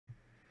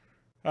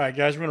All right,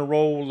 guys, we're going to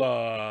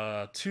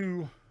roll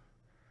two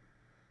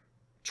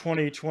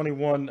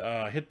 2021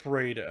 Hit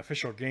Parade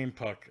official game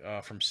puck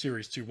from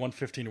Series 2,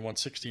 115 to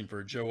 116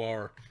 for Joe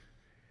R.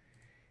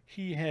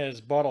 He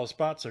has bought all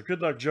spots, so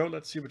good luck, Joe.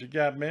 Let's see what you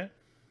got, man.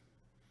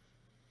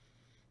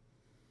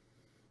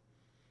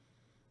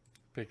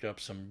 Pick up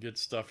some good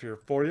stuff here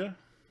for you.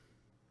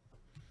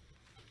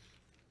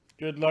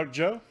 Good luck,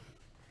 Joe.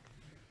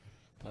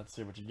 Let's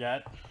see what you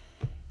got.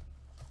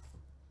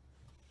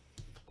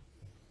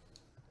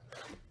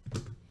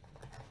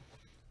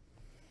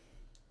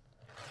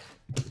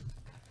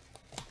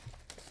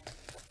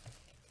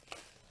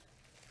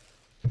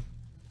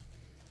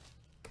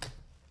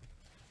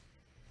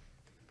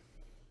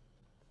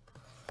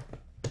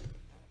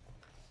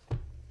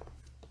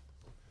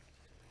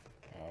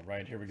 All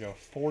right, here we go.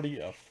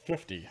 40 of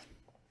 50.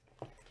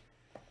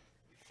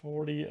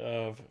 40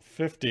 of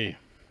 50.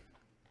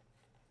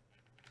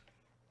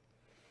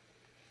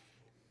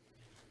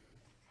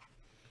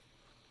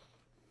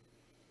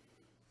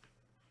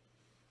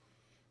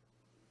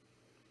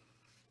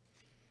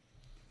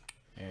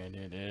 And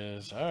it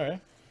is, all right.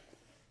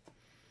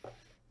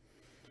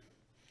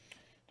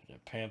 The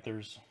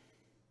Panthers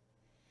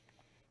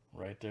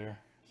right there.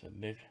 Is it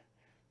Nick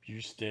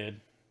Bustad?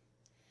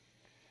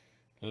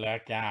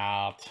 Look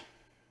out.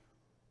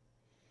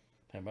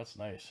 Damn, that's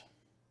nice.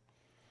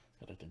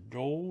 Like the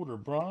gold or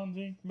bronze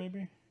ink,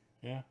 maybe?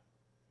 Yeah.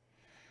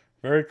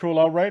 Very cool.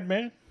 All right,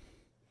 man.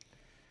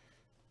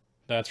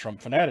 That's from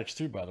Fanatics,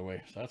 too, by the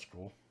way. So that's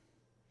cool.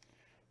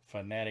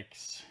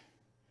 Fanatics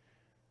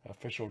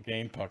official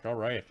game puck. All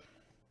right.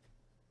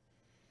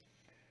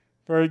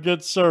 Very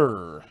good,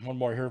 sir. One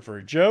more here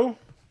for Joe.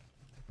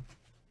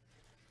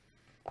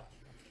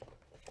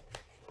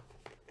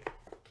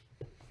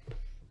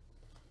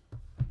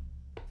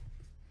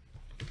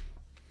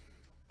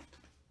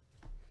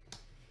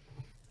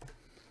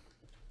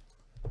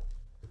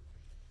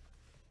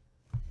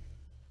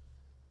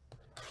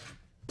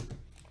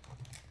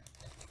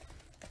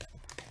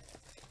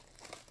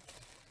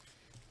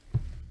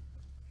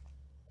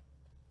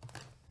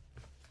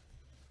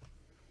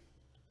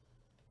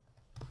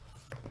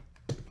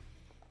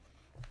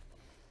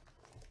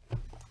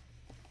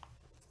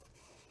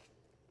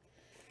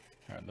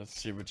 All right, let's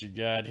see what you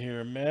got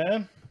here,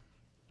 man.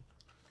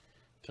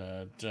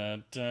 Dun,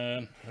 dun,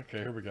 dun. Okay,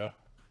 here we go.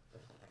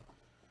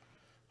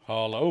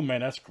 Oh,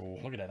 man, that's cool.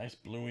 Look at that nice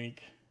blue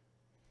ink.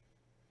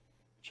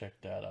 Check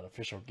that out.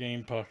 Official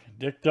game puck.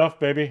 Dick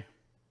Duff, baby.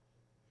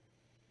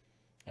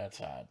 That's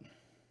hot.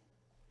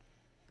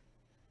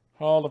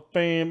 Hall of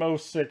Fame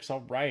 06.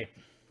 All right.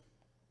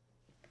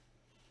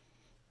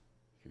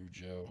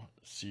 Joe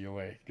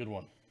COA. Good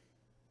one.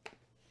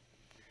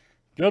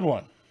 Good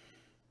one.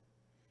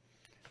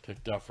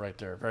 Dick Duff right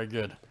there. Very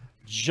good.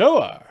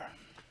 Joe R.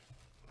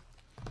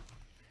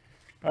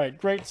 All right,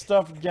 great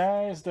stuff,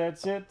 guys.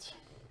 That's it.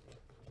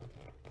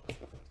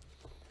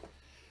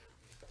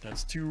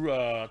 That's two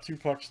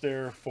pucks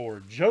there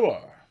for Joe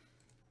R.